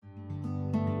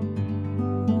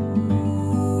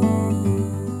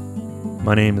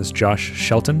My name is Josh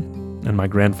Shelton, and my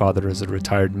grandfather is a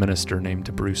retired minister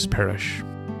named Bruce Parrish.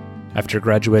 After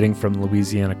graduating from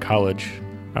Louisiana College,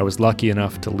 I was lucky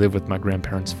enough to live with my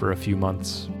grandparents for a few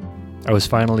months. I was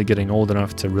finally getting old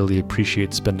enough to really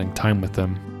appreciate spending time with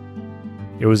them.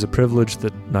 It was a privilege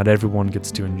that not everyone gets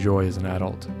to enjoy as an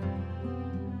adult.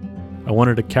 I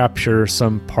wanted to capture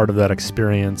some part of that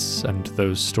experience and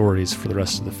those stories for the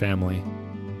rest of the family,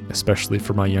 especially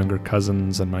for my younger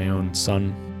cousins and my own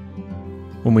son.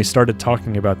 When we started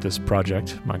talking about this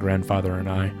project, my grandfather and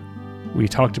I, we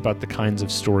talked about the kinds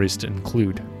of stories to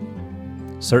include.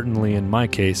 Certainly in my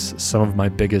case, some of my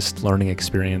biggest learning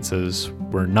experiences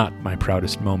were not my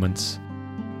proudest moments.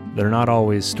 They're not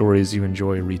always stories you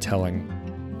enjoy retelling.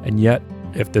 And yet,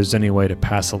 if there's any way to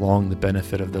pass along the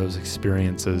benefit of those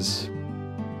experiences,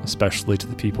 especially to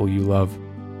the people you love,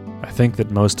 I think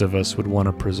that most of us would want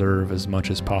to preserve as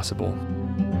much as possible.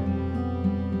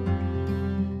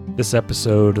 This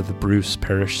episode of the Bruce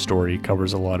Parrish story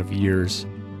covers a lot of years.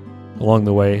 Along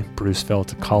the way, Bruce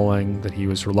felt a calling that he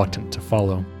was reluctant to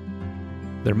follow.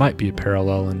 There might be a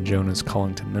parallel in Jonah's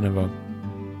calling to Nineveh.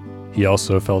 He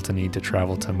also felt a need to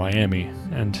travel to Miami,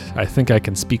 and I think I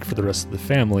can speak for the rest of the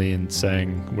family in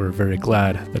saying we're very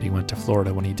glad that he went to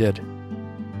Florida when he did.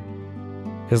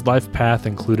 His life path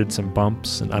included some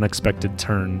bumps and unexpected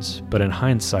turns, but in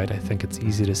hindsight, I think it's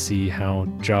easy to see how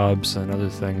jobs and other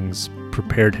things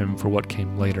prepared him for what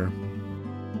came later.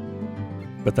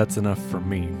 But that's enough for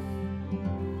me.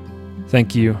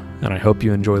 Thank you, and I hope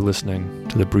you enjoy listening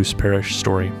to the Bruce Parrish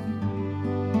story.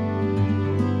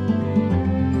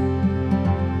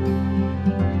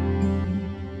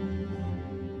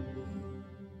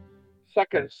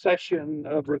 Second session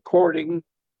of recording.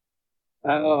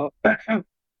 I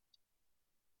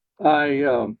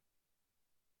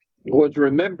was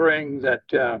remembering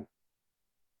that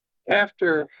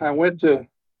after I went to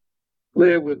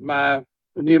live with my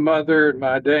new mother and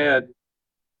my dad,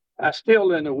 I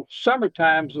still in the summer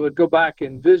times would go back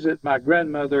and visit my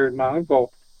grandmother and my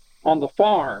uncle on the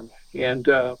farm. And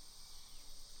a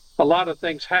lot of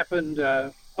things happened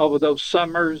over those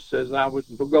summers as I would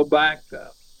go back.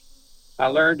 I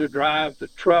learned to drive the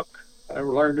truck. I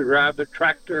learned to drive the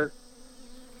tractor.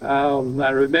 I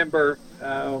remember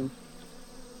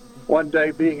one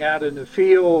day being out in the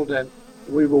field and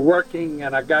we were working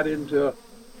and I got into a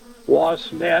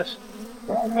wasp nest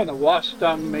and a wasp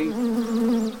stung me.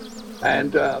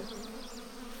 And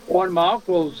one of my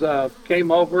uncles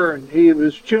came over and he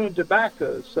was chewing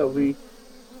tobacco. So we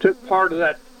took part of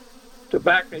that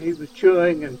tobacco he was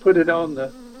chewing and put it on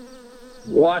the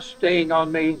wasp sting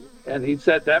on me. And he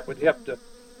said that would help to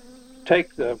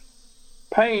take the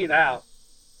pain out,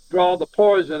 draw the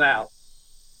poison out.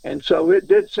 And so it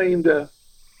did seem to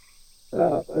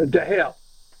help.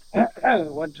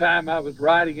 One time I was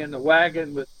riding in the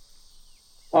wagon with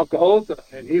Uncle Otha,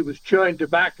 and he was chewing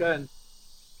tobacco, and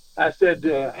I said,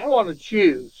 I want to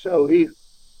chew. So he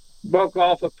broke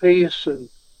off a piece and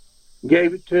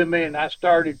gave it to me, and I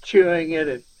started chewing it,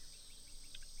 and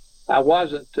I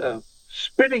wasn't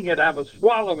spitting it, I was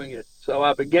swallowing it. So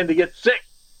I began to get sick.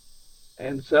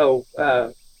 And so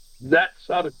that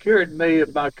sort of cured me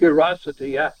of my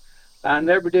curiosity. I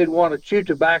never did want to chew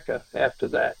tobacco after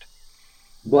that.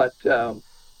 But a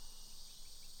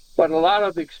lot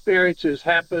of experiences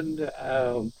happened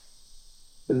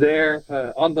there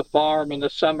on the farm in the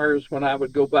summers when I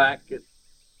would go back and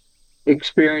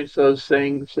experience those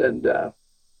things, and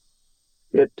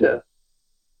it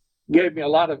gave me a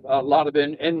lot of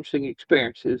interesting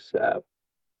experiences.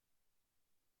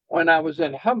 When I was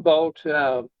in Humboldt,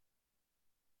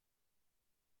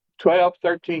 12,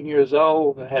 13 years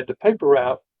old, and had the paper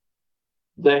route,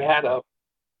 they had a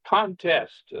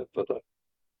contest for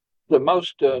the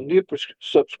most new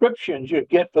subscriptions you'd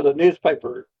get for the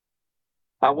newspaper.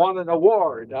 I won an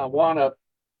award. I won a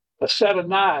set of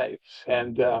knives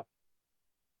and a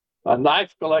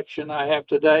knife collection I have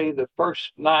today. The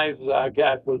first knives I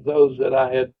got was those that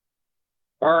I had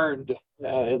earned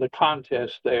in the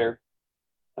contest there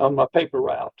on my paper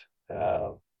route.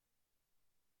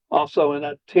 Also in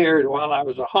that period while I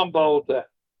was at Humboldt,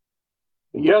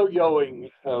 yo-yoing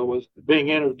was being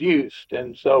introduced.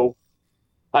 And so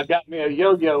I got me a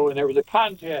yo-yo and there was a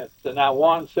contest and I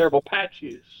won several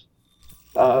patches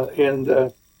in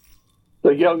the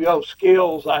yo-yo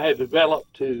skills I had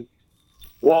developed to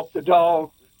walk the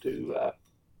dog, to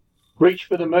reach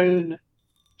for the moon.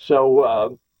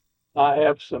 So I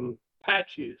have some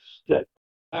patches that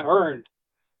I earned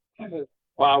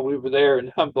while we were there in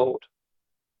Humboldt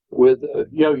with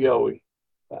yo-yoing.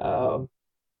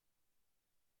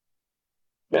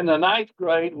 In the ninth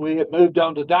grade, we had moved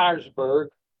on to Dyersburg.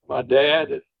 My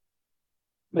dad had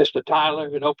Mr.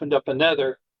 Tyler had opened up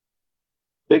another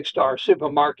Big Star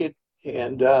supermarket,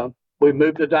 and we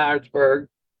moved to Dyersburg.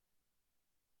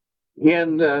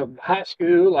 In high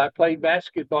school, I played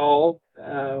basketball,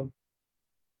 and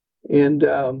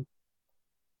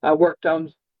I worked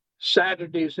on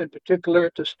Saturdays in particular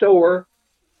at the store,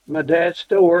 my dad's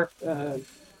store,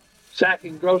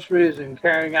 sacking groceries and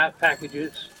carrying out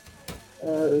packages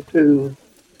to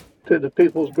the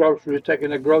people's groceries,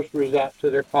 taking the groceries out to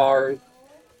their cars.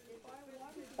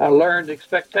 I learned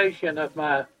expectation of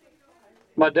my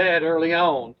dad early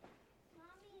on.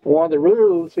 One of the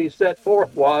rules he set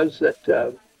forth was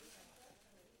that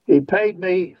he paid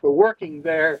me for working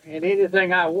there, and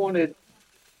anything I wanted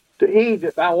to eat,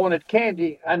 if I wanted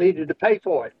candy, I needed to pay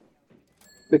for it,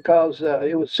 because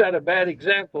it would set a bad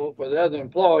example for the other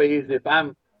employees if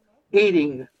I'm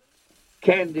eating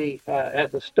candy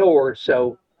at the store.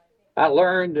 So I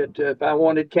learned that if I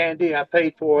wanted candy, I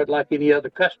paid for it like any other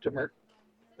customer,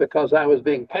 because I was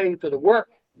being paid for the work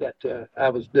that I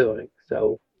was doing.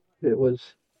 So it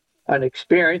was an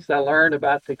experience. I learned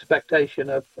about the expectation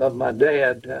of my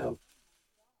dad.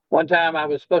 One time I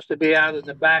was supposed to be out in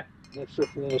the back in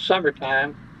the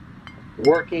summertime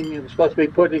working, and was supposed to be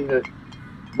putting the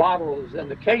bottles in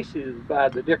the cases by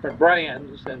the different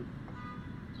brands, and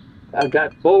I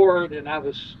got bored and I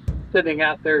was sitting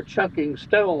out there chunking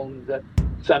stones at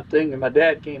something, and my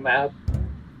dad came out.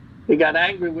 He got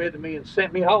angry with me and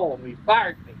sent me home. He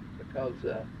fired me because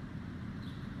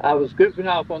I was goofing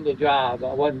off on the job.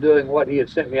 I wasn't doing what he had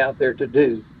sent me out there to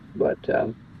do. But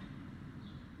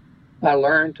I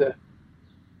learned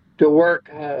to work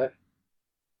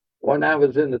when I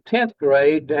was in the 10th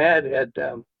grade. Dad had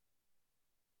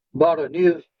bought a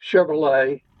new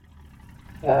Chevrolet.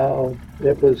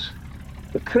 It was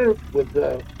a coupe with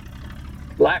a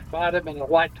black bottom and a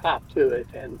white top to it.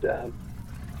 And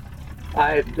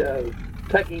I had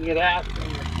taken it out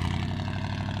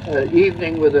in the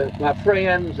evening with my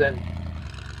friends, and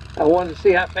I wanted to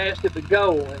see how fast it would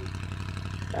go. And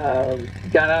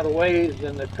got out of ways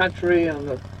in the country on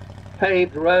the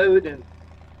paved road and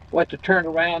went to turn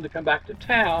around to come back to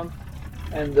town,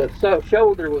 and the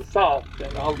shoulder was soft,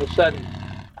 and all of a sudden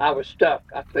I was stuck.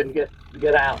 I couldn't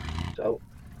get out. So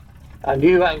I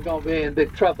knew I was going to be in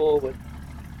big trouble. But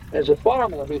as a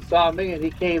farmer, he saw me and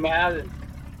he came out and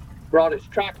brought his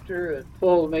tractor and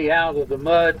pulled me out of the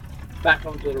mud back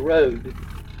onto the road.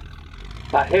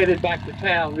 I headed back to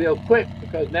town real quick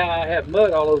because now I have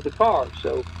mud all over the car.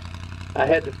 So I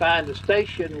had to find a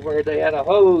station where they had a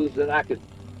hose that I could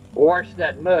wash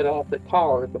that mud off the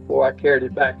car before I carried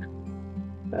it back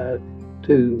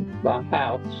to my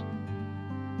house,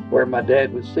 where my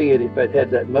dad would see it if it had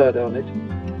that mud on it.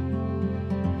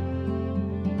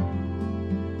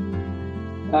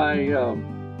 I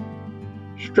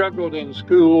struggled in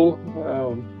school.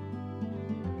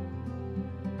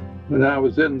 When I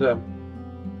was in the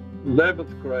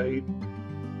 11th grade,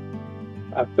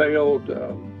 I failed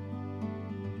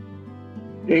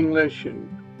English and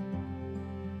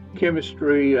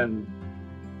chemistry and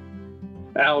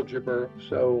algebra.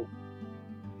 So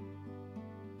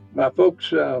my folks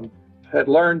had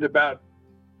learned about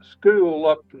school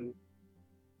up in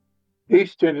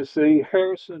East Tennessee,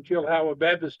 Harrison Chilhowa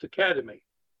Baptist Academy.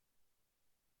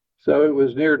 So it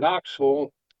was near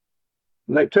Knoxville,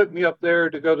 and they took me up there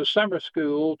to go to summer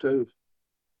school to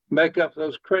make up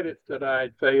those credits that I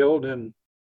had failed, and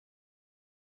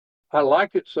I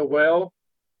liked it so well.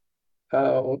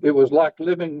 It was like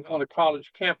living on a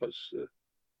college campus.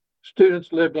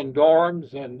 Students lived in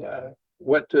dorms and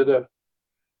went to the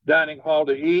dining hall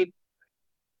to eat.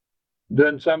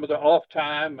 During some of the off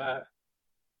time, I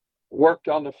worked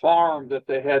on the farm that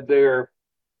they had there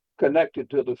connected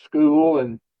to the school,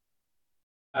 and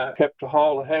I helped to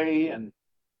haul hay and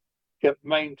helped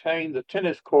maintain the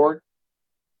tennis court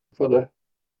for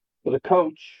the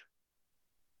coach.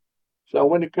 So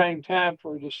when it came time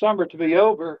for the summer to be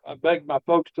over, I begged my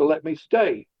folks to let me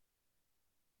stay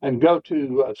and go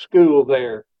to school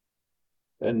there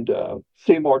in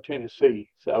Seymour, Tennessee.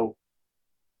 So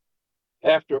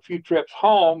after a few trips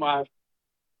home, I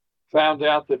found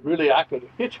out that really I could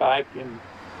hitchhike and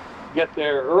get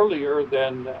there earlier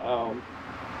than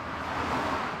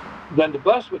the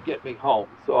bus would get me home.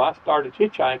 So I started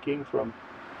hitchhiking from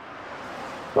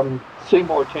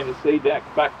Seymour, Tennessee,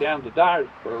 back down to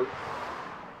Dyersburg,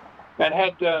 and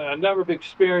had a number of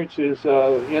experiences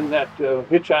in that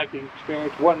hitchhiking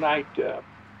experience. One night, a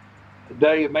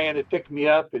man had picked me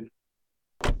up, and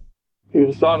he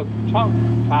was sort of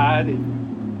tongue-tied,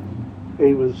 and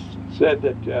he said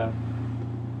that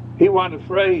he wasn't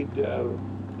afraid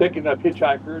picking up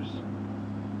hitchhikers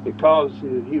because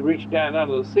he reached down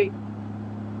under the seat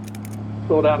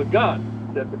pulled out a gun,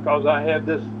 said, because I have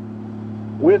this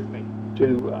with me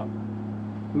to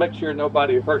make sure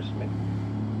nobody hurts me.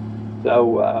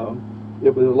 So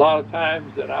it was a lot of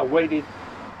times that I waited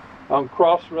on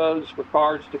crossroads for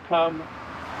cars to come.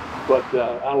 But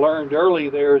I learned early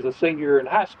there as a senior in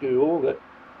high school that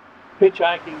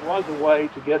hitchhiking was a way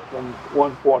to get from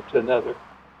one point to another.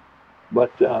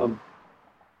 But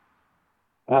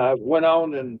I went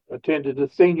on and attended the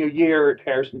senior year at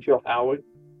Harrison-Chilhowie,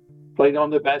 played on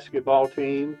the basketball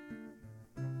team.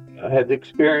 I had the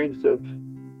experience of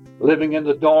living in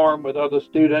the dorm with other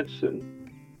students and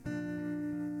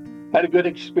had a good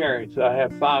experience. I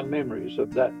have fond memories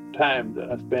of that time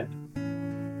that I spent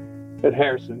at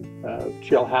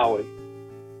Harrison-Chilhowie.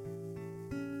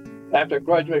 After I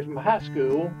graduated from high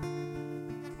school,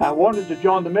 I wanted to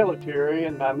join the military,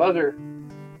 and my mother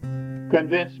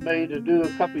convinced me to do a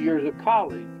couple of years of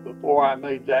college before I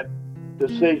made that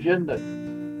decision that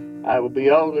I would be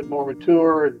older and more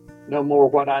mature and know more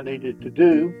what I needed to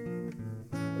do.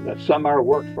 That summer I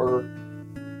worked for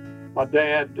my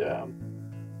dad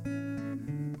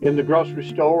in the grocery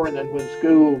store, and then when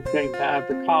school came time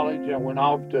for college, I went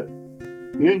off to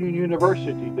Union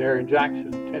University there in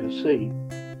Jackson, Tennessee.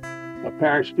 My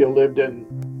parents still lived in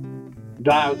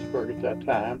Dialsburg at that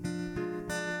time.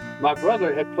 My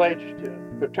brother had pledged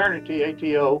fraternity,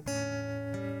 ATO.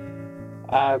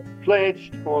 I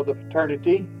pledged for the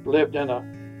fraternity, lived in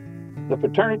the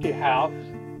fraternity house,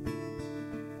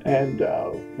 and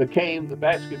became the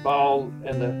basketball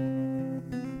and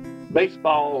the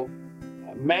baseball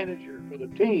manager for the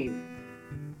team.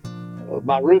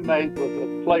 My roommate was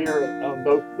a player on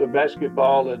both the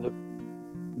basketball and the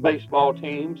baseball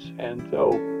teams, and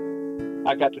so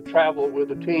I got to travel with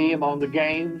the team on the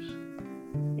games.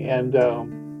 And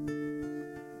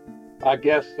I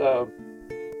guess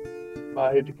my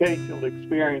educational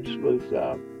experience was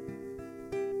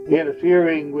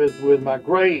interfering with my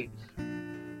grades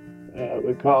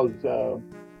because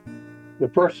the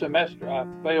first semester I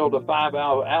failed a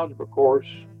 5-hour algebra course,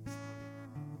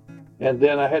 and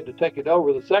then I had to take it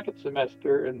over the second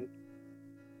semester and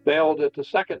failed at the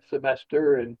second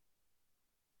semester. And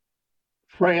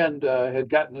a friend had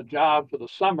gotten a job for the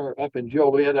summer up in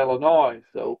Joliet, Illinois,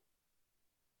 so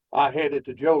I headed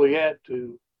to Joliet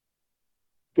to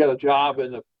get a job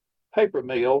in the paper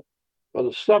mill for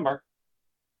the summer.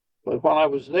 But while I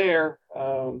was there,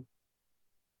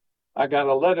 I got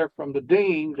a letter from the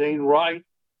dean. Dean Wright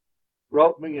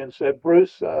wrote me and said,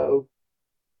 "Bruce,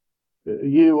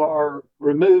 you are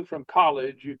removed from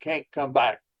college. You can't come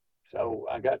back." So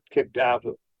I got kicked out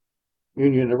of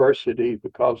Union University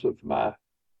because of my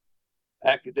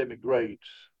academic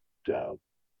grades. But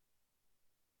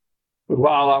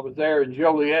while I was there in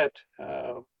Joliet,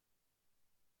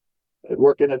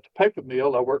 working at the paper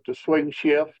mill, I worked a swing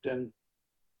shift and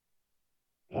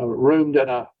roomed in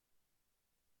a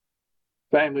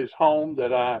family's home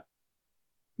that I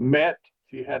met.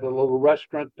 She had a little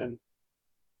restaurant, and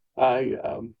I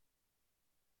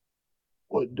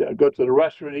would go to the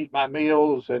restaurant, eat my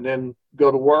meals, and then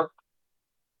go to work.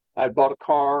 I bought a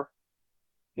car,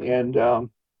 and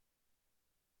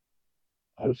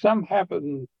something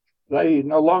happened. They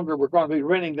no longer were going to be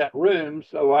renting that room,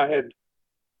 so I had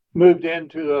moved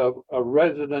into a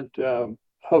resident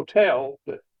hotel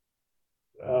that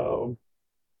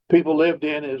people lived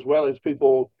in, as well as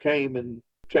people came and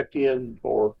checked in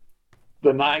for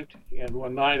the night. And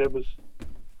one night I was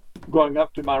going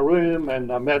up to my room,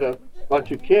 and I met a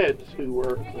bunch of kids who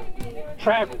were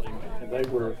traveling, and they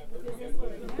were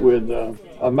with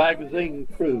a magazine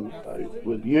crew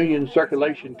with Union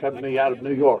Circulation Company out of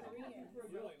New York.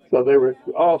 So they were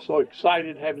all so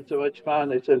excited, having so much fun.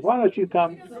 They said, "Why don't you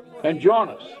come and join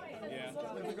us?"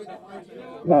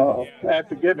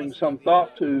 After giving some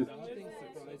thought to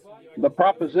the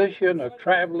proposition of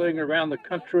traveling around the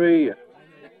country,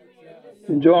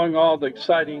 enjoying all the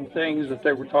exciting things that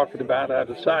they were talking about, I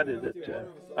decided that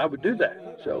I would do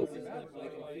that. So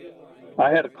I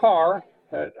had a car.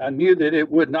 I knew that it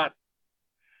would not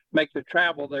make the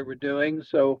travel they were doing.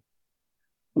 So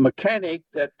a mechanic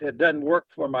that had done work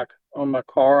on my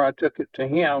car, I took it to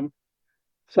him,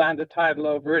 signed the title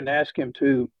over, and asked him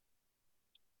to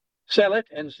sell it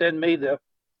and send me the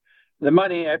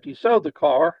money after he sold the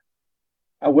car.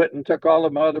 I went and took all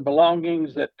of my other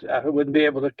belongings that I wouldn't be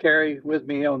able to carry with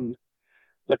me on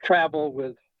the travel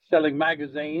with selling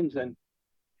magazines, and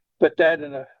put that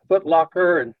in a foot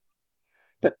locker, and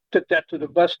took that to the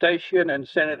bus station and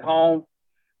sent it home.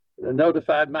 And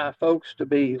notified my folks to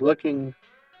be looking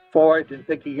for it and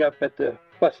picking up at the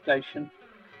bus station.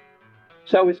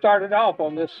 So we started off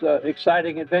on this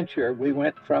exciting adventure. We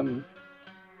went from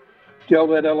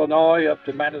Gillette, Illinois, up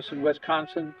to Madison,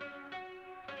 Wisconsin.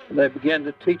 And they began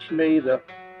to teach me the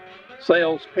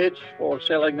sales pitch for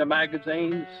selling the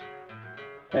magazines.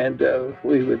 And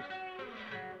we would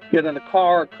get in a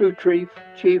car, a crew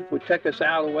chief would take us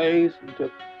out of the ways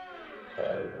into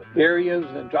areas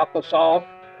and drop us off.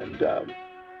 And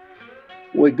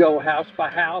we'd go house by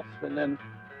house, and then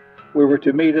we were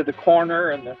to meet at the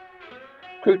corner, and the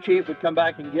crew chief would come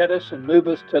back and get us and move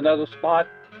us to another spot.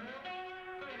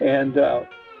 And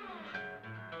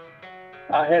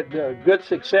I had good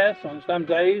success on some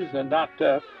days and not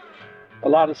a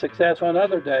lot of success on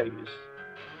other days.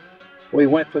 We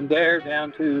went from there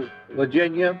down to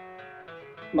Virginia.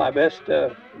 My best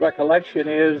recollection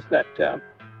is that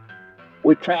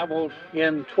we traveled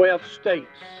in 12 states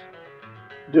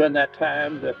during that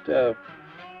time that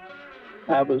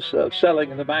I was selling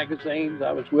in the magazines.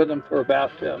 I was with them for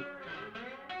about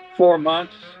 4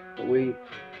 months. We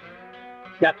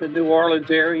got to the New Orleans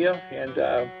area, and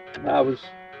I was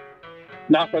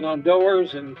knocking on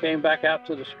doors and came back out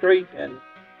to the street, and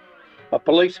a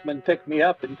policeman picked me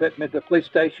up and took me to the police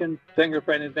station,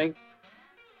 fingerprinted me.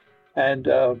 And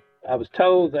I was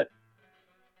told that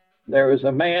there was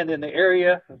a man in the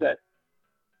area that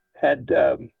had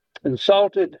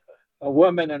insulted a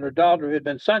woman and her daughter who had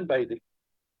been sunbathing,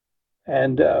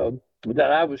 and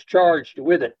that I was charged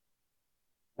with it.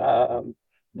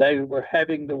 They were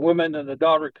having the woman and the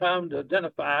daughter come to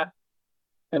identify,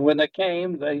 and when they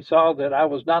came, they saw that I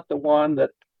was not the one that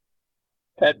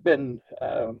had been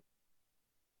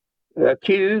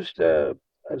accused.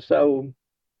 So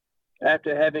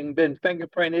after having been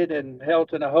fingerprinted and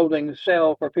held in a holding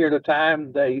cell for a period of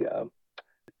time, they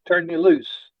turned me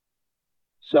loose.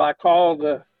 So I called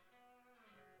the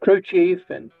crew chief,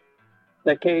 and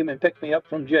they came and picked me up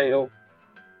from jail.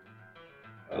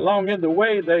 Along in the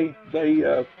way, they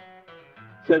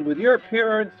said, with your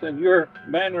appearance and your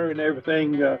manner and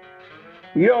everything,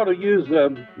 you ought to use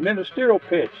a ministerial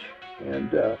pitch.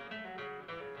 And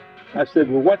I said,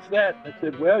 well, what's that? I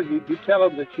said, well, you tell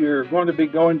them that you're going to be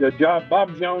going to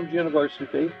Bob Jones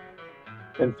University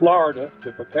in Florida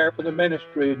to prepare for the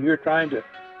ministry, and you're trying to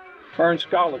earn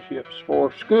scholarships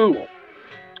for school.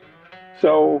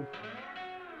 So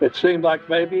it seemed like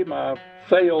maybe my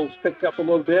sales picked up a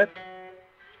little bit.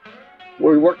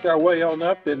 We worked our way on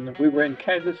up, and we were in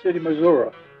Kansas City,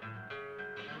 Missouri.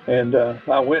 And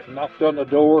I went and knocked on the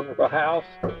door of a house.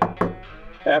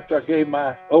 After I gave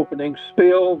my opening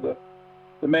spiel,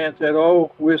 the man said,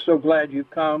 oh, we're so glad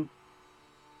you've come.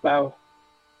 My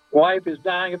wife is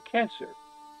dying of cancer,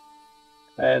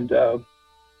 and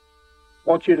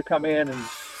want you to come in and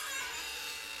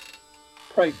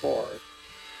pray for her.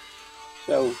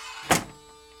 So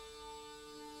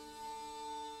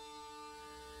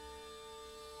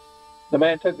the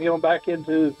man took me on back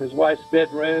into his wife's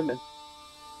bedroom, and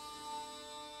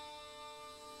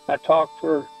I talked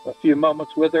for a few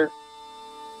moments with her.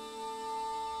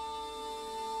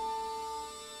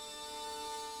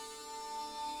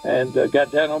 And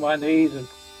got down on my knees and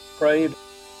prayed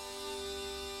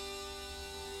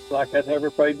like I'd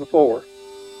never prayed before.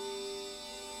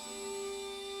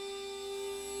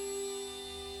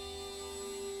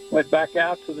 Went back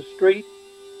out to the street,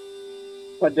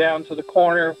 went down to the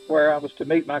corner where I was to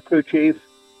meet my crew chief.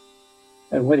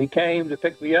 And when he came to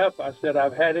pick me up, I said,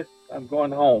 I've had it, I'm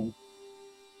going home.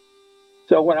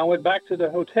 So when I went back to the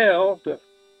hotel to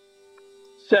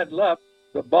settle up,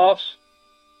 the boss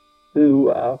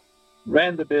who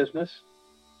ran the business,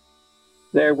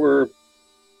 there were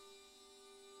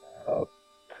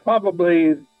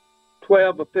probably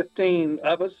 12 or 15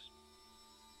 of us.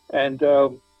 And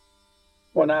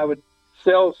when I would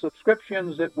sell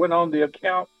subscriptions that went on the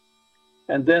account,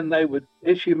 and then they would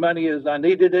issue money as I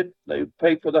needed it. They would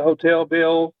pay for the hotel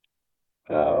bill.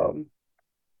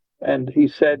 And he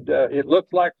said, it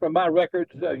looked like from my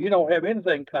records, you don't have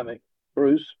anything coming,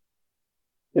 Bruce.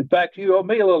 In fact, you owe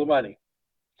me a little money.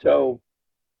 So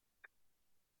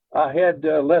I had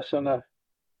less than a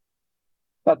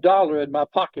 $1 in my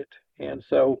pocket. And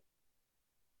so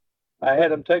I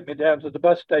had them take me down to the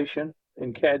bus station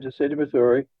in Kansas City,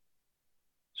 Missouri.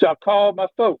 So I called my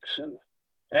folks and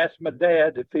asked my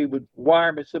dad if he would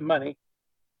wire me some money.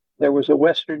 There was a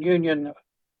Western Union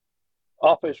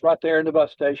office right there in the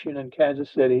bus station in Kansas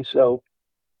City. So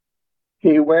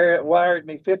he wired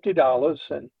me $50,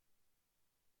 and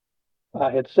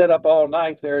I had set up all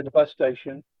night there in the bus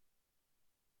station.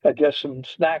 Had just some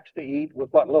snacks to eat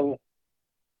with what little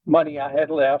money I had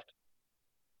left.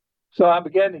 So I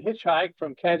began to hitchhike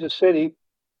from Kansas City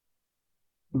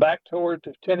back toward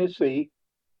Tennessee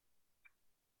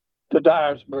to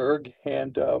Dyersburg,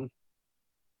 and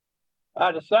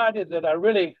I decided that I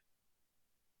really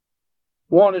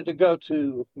wanted to go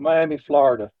to Miami,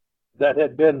 Florida. That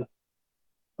had been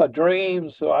a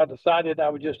dream, so I decided I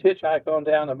would just hitchhike on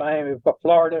down to Miami,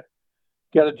 Florida,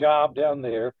 get a job down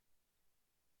there.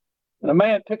 And a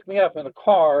man picked me up in a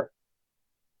car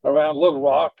around Little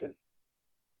Rock, and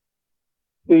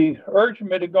he urged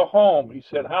me to go home. He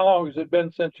said, "How long has it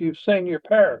been since you've seen your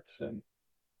parents?" And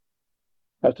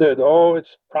I said, "Oh,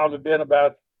 it's probably been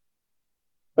about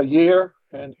a year."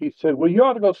 And he said, "Well, you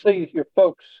ought to go see your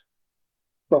folks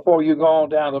before you go on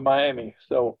down to Miami."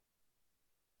 So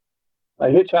I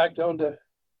hitchhiked on to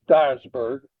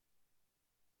Dyersburg,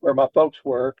 where my folks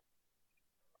were,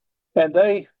 and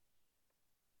they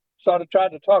sort of tried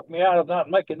to talk me out of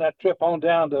not making that trip on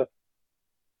down to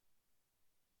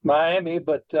Miami,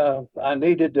 but I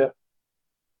needed to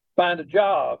find a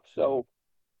job. So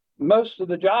most of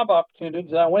the job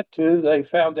opportunities I went to, they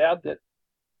found out that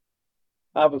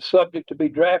I was subject to be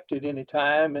drafted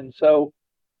anytime, and so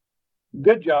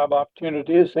good job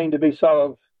opportunities seemed to be sort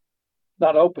of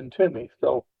not open to me.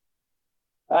 So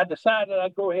I decided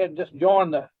I'd go ahead and just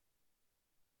join the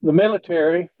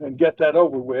military and get that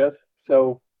over with.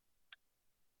 So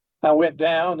I went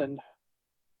down, and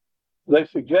they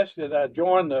suggested I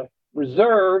join the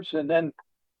reserves and then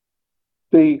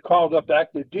be called up to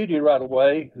active duty right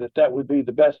away, that would be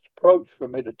the best approach for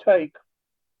me to take.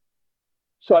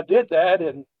 So I did that,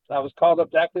 and I was called up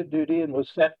to active duty and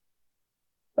was sent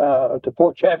to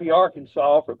Fort Chaffee,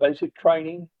 Arkansas for basic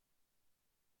training.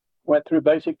 Went through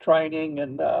basic training,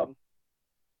 and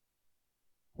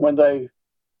when they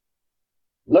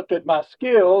looked at my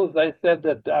skills, they said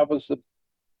that I was the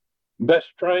best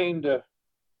trained to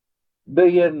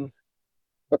be in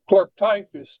a clerk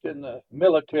typist in the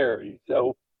military.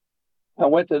 So I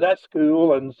went to that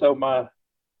school, and so my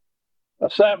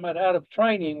assignment out of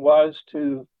training was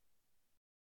to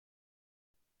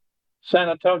San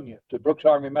Antonio, to Brooks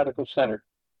Army Medical Center.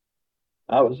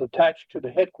 I was attached to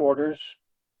the headquarters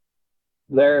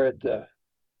there at the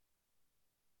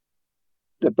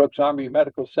Brooks Army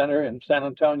Medical Center in San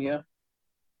Antonio.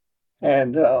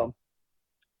 And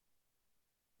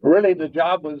really the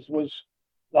job was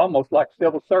almost like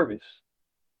civil service.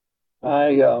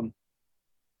 I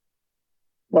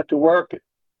went to work at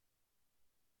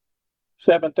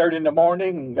 7:30 in the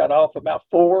morning and got off about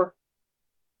 4.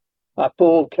 I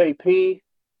pulled KP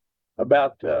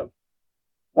about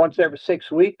once every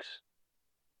 6 weeks.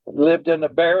 Lived in the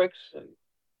barracks and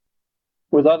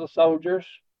with other soldiers.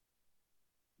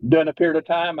 During a period of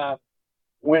time, I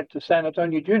went to San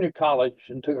Antonio Junior College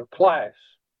and took a class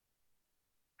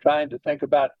trying to think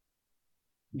about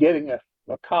getting a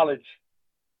college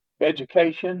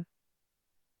education.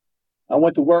 I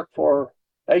went to work for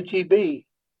HEB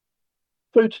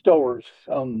food stores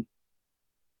on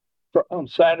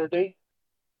Saturday.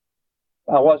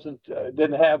 I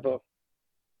didn't have a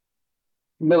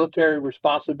military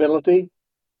responsibility,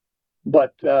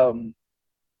 but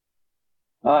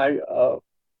I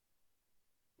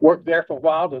worked there for a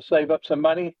while to save up some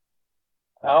money.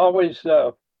 I always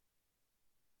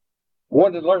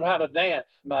wanted to learn how to dance.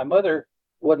 My mother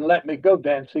wouldn't let me go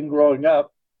dancing growing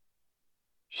up.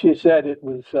 She said it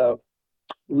was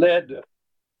led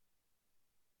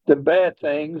to bad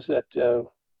things, that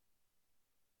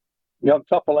young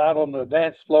couple out on the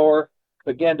dance floor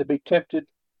began to be tempted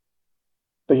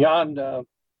beyond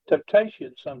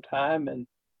temptation sometime, and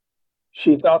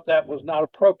she thought that was not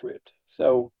appropriate.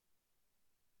 So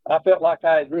I felt like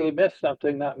I had really missed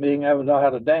something, not being able to know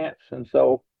how to dance. And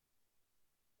so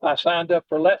I signed up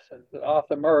for lessons at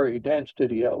Arthur Murray Dance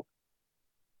Studio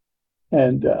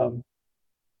and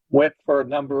went for a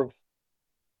number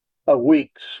of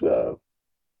weeks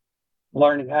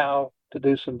learning how to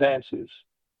do some dances.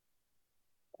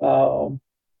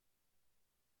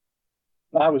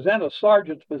 I was in a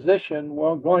sergeant's position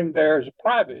while going there as a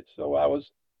private, so I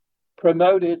was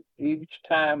promoted each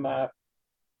time my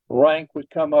rank would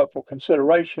come up for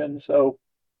consideration. So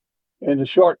in a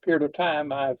short period of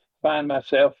time, I find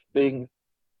myself being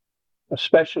a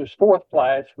specialist 4th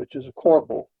class, which is a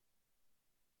corporal.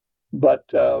 But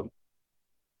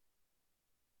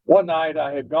one night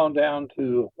I had gone down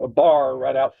to a bar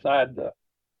right outside the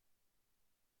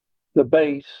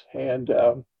base and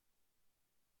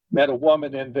met a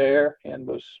woman in there and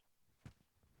was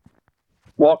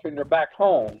walking her back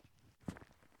home.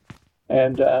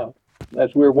 And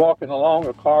as we were walking along,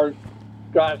 a car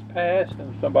drives past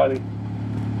and somebody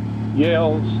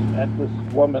yells at this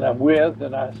woman I'm with,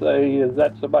 and I say, "Is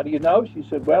that somebody you know?" She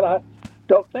said, "Well, I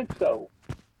don't think so."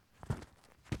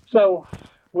 So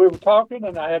we were talking,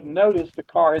 and I hadn't noticed the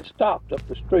car had stopped up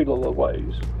the street a little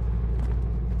ways.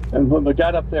 And when we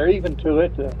got up there even to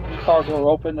it, the car door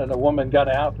opened and a woman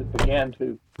got out and began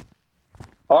to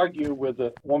argue with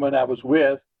the woman I was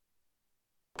with.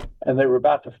 And they were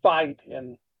about to fight.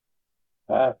 And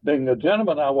being the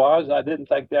gentleman I was, I didn't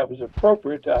think that was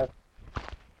appropriate. I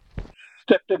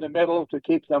stepped in the middle to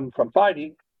keep them from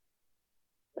fighting.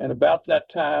 And about that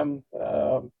time,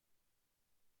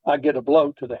 I get a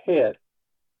blow to the head.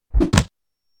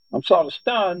 I'm sort of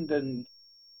stunned, and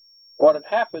what had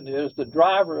happened is the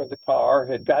driver of the car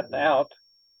had gotten out,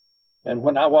 and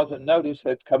when I wasn't noticed,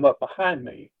 had come up behind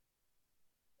me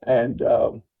and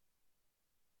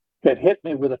had hit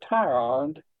me with a tire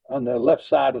iron on the left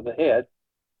side of the head.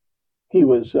 He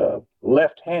was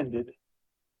left-handed.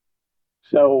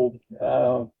 So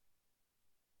the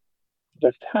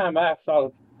time I sort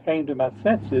of came to my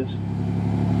senses,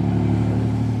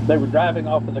 they were driving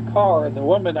off in the car, and the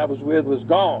woman I was with was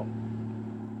gone.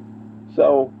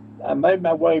 So I made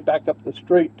my way back up the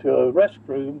street to a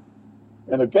restroom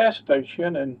in a gas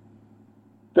station and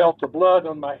felt the blood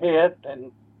on my head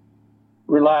and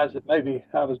realized that maybe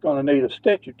I was going to need a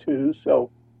stitch or two.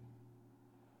 So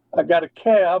I got a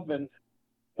cab and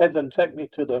had them take me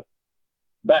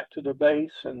back to the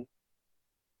base and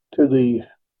to the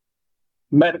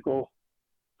medical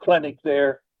clinic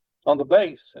there on the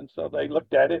base. And so they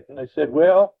looked at it and they said,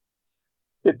 well,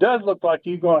 it does look like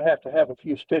you're going to have a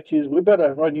few stitches. We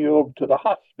better run you over to the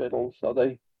hospital. So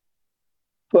they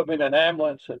put me in an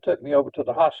ambulance and took me over to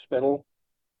the hospital.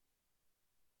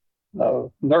 The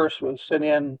nurse was sitting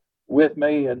in with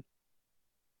me, and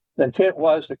the intent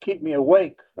was to keep me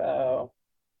awake that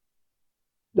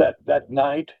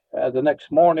night. The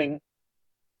next morning,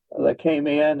 they came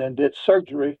in and did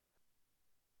surgery.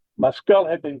 My skull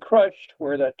had been crushed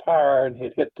where that tire iron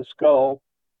had hit the skull,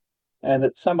 and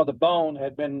that some of the bone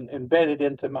had been embedded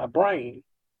into my brain.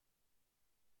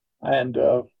 And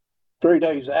 3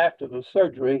 days after the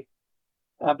surgery,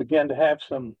 I began to have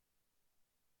some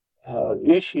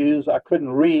issues. I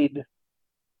couldn't read.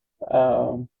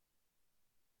 One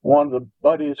of the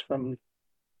buddies from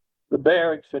the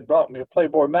barracks had brought me a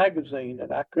Playboy magazine,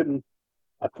 and I couldn't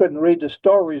read the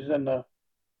stories in the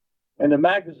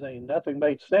magazine. Nothing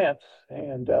made sense.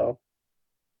 And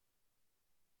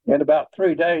in about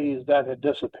 3 days, that had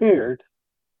disappeared.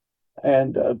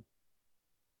 And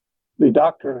the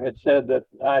doctor had said that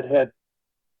I'd had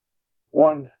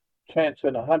one chance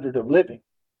in 100 of living.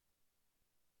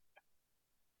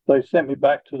 They sent me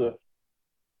back to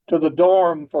the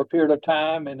dorm for a period of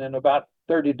time, and in about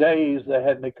 30 days, they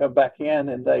had me come back in,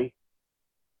 and they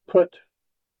put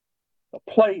a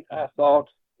plate, I thought,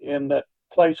 in that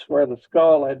place where the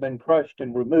skull had been crushed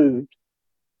and removed,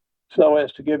 so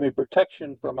as to give me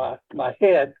protection for my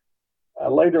head. I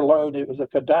later learned it was a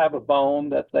cadaver bone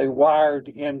that they wired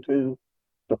into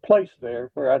the place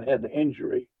there where I'd had the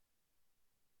injury.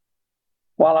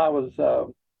 While I was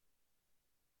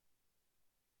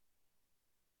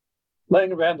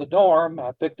laying around the dorm,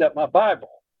 I picked up my Bible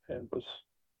and was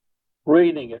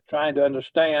reading it, trying to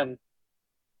understand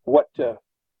what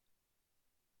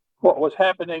was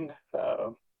happening,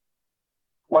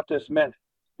 what this meant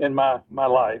in my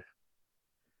life.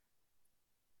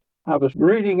 I was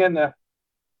reading in a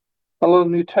little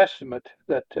New Testament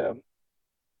that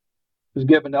was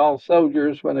given to all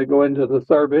soldiers when they go into the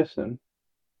service, and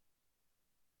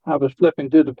I was flipping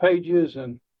through the pages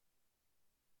and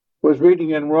was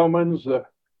reading in Romans, the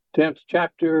 10th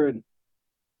chapter, and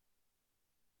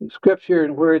scripture,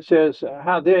 and where it says,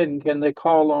 how then can they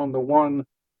call on the one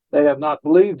they have not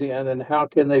believed in, and how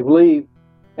can they believe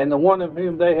in the one of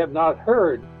whom they have not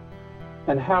heard,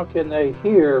 and how can they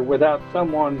hear without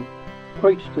someone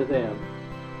preach to them?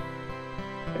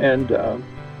 And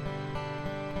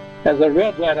as I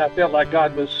read that, I felt like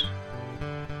God was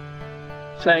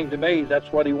saying to me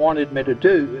that's what he wanted me to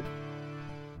do.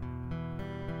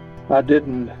 I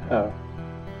didn't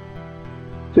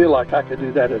feel like I could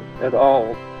do that at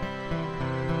all.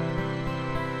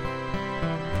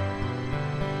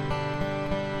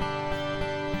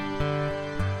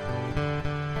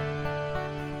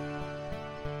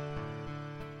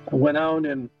 I went on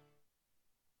and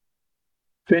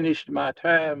finished my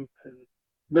time in the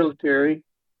military,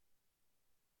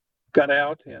 got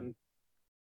out, and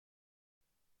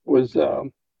was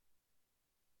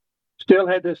still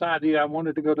had this idea I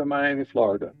wanted to go to Miami,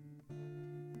 Florida.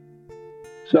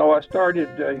 So I started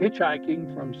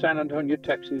hitchhiking from San Antonio,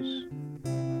 Texas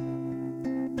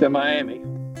to Miami.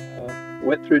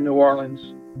 Went through New Orleans,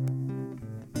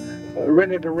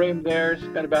 rented a room there,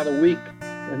 spent about a week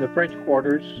in the French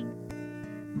quarters,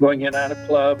 going in and out of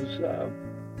clubs,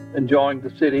 enjoying the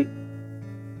city,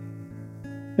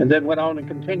 and then went on and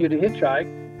continued to hitchhike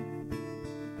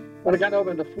When I got over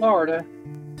into Florida,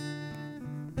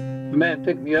 the man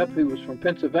picked me up who was from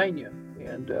Pennsylvania,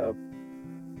 and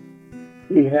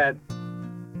he had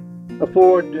a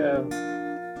Ford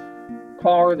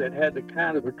car that had the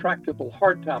kind of retractable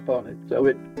hardtop on it, so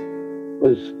it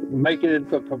was making it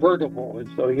into a convertible, and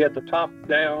so he had the top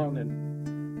down,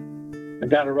 and I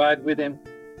got a ride with him.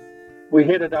 We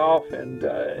hit it off, and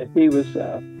he was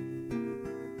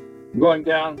going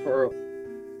down for a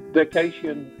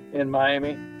vacation in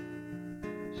Miami.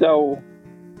 So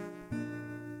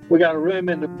we got a room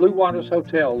in the Blue Waters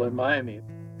Hotel in Miami,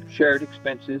 shared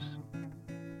expenses.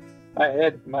 I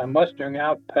had my mustering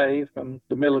out pay from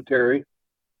the military.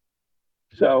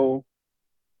 So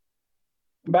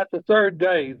about the third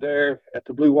day there at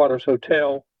the Blue Waters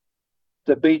Hotel,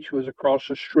 the beach was across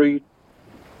the street,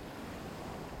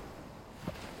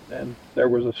 and there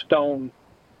was a stone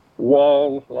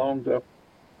wall along the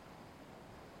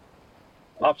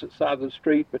opposite side of the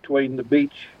street between the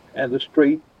beach and the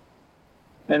street.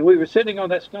 And we were sitting on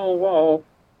that stone wall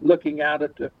looking out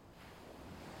at the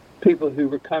people who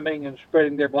were coming and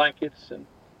spreading their blankets and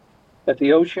at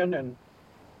the ocean. And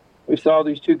we saw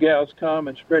these two gals come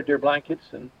and spread their blankets,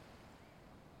 and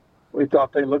we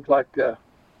thought they looked like that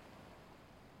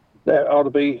ought to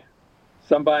be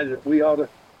somebody that we ought to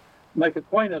make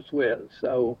acquaintance with.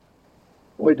 So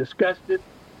we discussed it.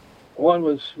 One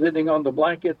was sitting on the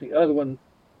blanket, the other one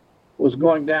was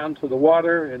going down to the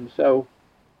water, and so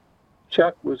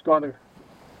Chuck was going to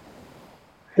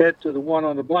head to the one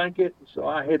on the blanket, so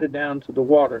I headed down to the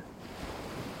water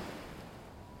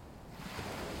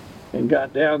and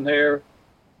got down there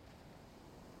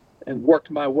and worked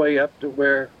my way up to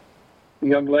where the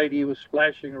young lady was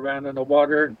splashing around in the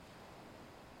water, and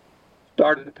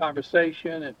started a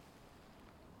conversation, and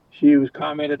she was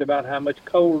commented about how much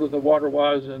colder the water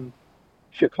was in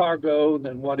Chicago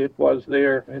than what it was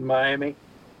there in Miami.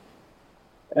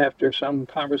 After some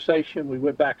conversation, we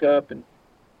went back up and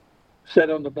sat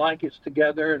on the blankets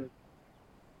together, and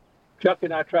Chuck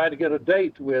and I tried to get a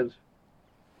date with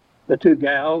the two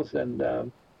gals, and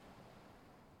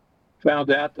found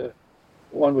out that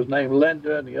one was named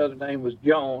Linda and the other name was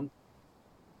Joan,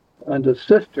 and a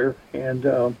sister.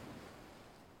 And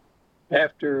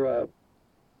after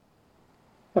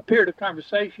a period of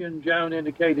conversation, Joan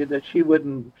indicated that she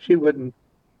wouldn't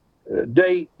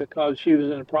date because she was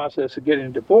in the process of getting a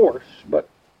divorce. But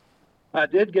I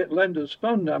did get Linda's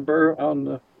phone number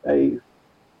on a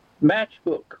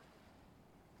matchbook,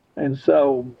 and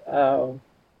so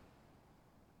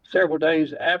several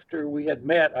days after we had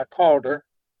met, I called her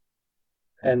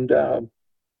and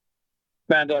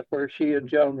found out where she and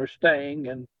Joan were staying,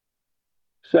 and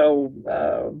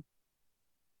so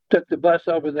took the bus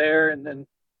over there, and then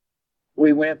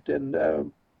we went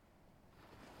and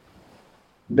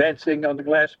dancing on the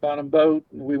glass bottom boat,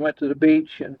 and we went to the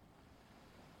beach and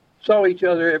saw each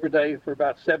other every day for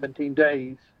about 17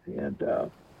 days. And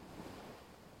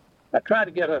I tried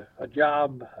to get a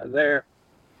job there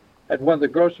at one of the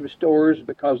grocery stores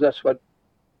because that's what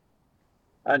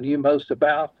I knew most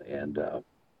about, and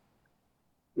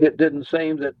it didn't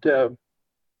seem that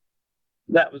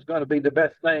that was going to be the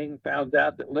best thing. Found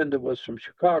out that Linda was from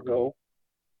Chicago.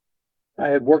 I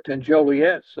had worked in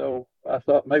Joliet, so I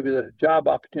thought maybe the job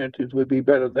opportunities would be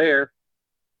better there.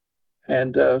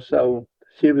 And so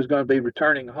she was going to be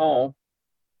returning home.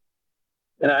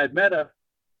 And I had met a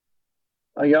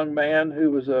young man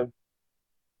who was a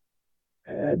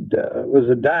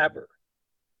diver.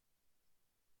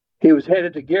 He was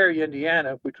headed to Gary,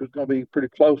 Indiana, which was going to be pretty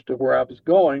close to where I was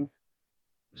going.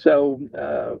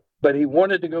 So, but he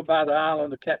wanted to go by the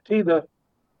island of Captiva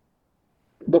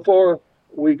before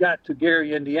we got to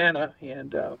Gary, Indiana,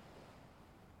 and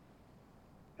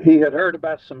he had heard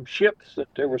about some ships that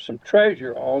there was some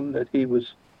treasure on, that he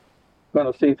was going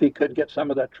to see if he could get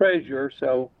some of that treasure.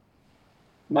 So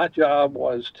my job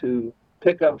was to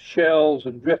pick up shells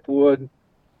and driftwood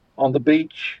on the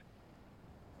beach.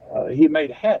 He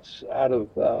made hats out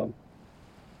of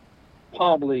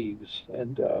palm leaves,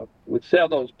 and would sell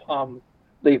those palm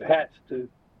leaf hats to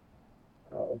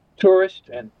tourists,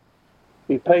 and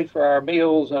he paid for our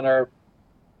meals and our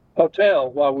hotel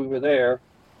while we were there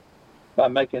by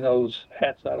making those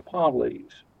hats out of palm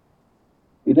leaves.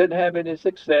 He didn't have any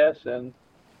success in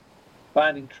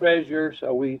finding treasure,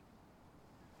 so we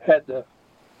had the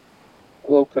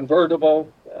little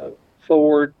convertible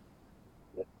Ford.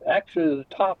 Actually, the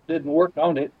top didn't work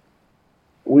on it.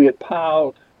 We had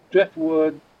piled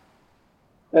driftwood,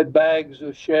 had bags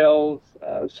of shells,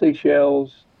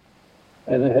 seashells,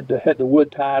 and it had the wood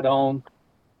tied on.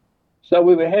 So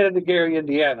we were headed to Gary,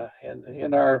 Indiana, and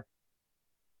in our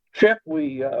trip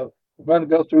we were going to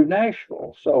go through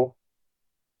Nashville. So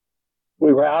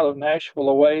we were out of Nashville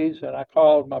a ways, and I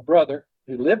called my brother,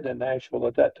 who lived in Nashville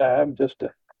at that time, just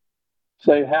to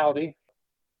say howdy.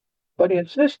 But he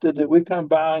insisted that we come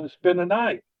by and spend the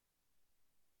night.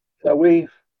 So we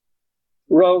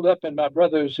rolled up in my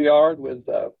brother's yard with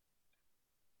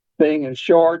being in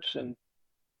shorts and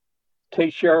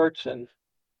T-shirts and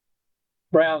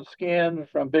brown skin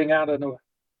from being out in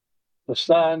the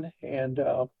sun, and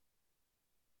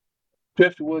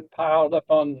driftwood piled up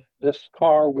on this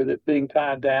car with it being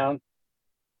tied down.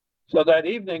 So that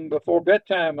evening before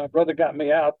bedtime, my brother got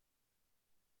me out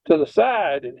to the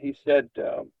side, and he said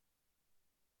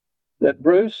that,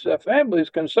 Bruce, family's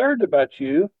concerned about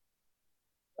you.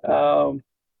 You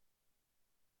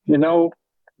know,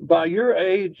 by your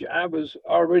age, I was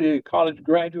already a college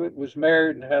graduate, was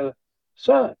married, and had a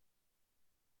son.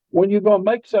 When you going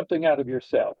to make something out of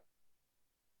yourself?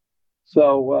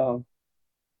 So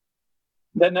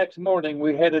the next morning,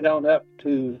 we headed on up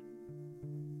to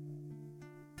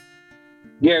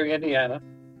Gary, Indiana.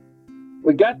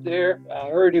 We got there. I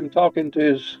heard him talking to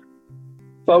his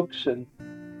folks, and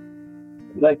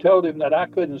they told him that I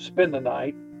couldn't spend the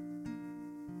night.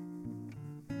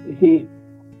 He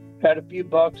had a few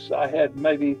bucks. I had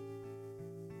maybe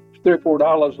 $3 or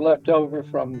 $4 left over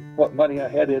from what money I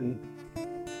had in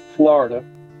Florida.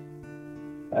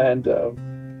 And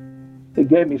he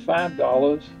gave me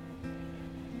 $5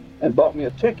 and bought me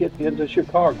a ticket into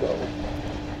Chicago.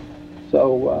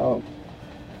 So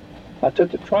I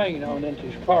took the train on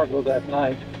into Chicago that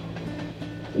night,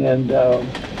 and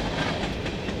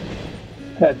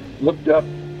had looked up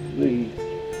the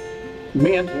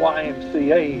men's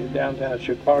YMCA in downtown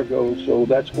Chicago, so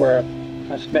that's where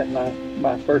I spent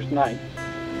my first night.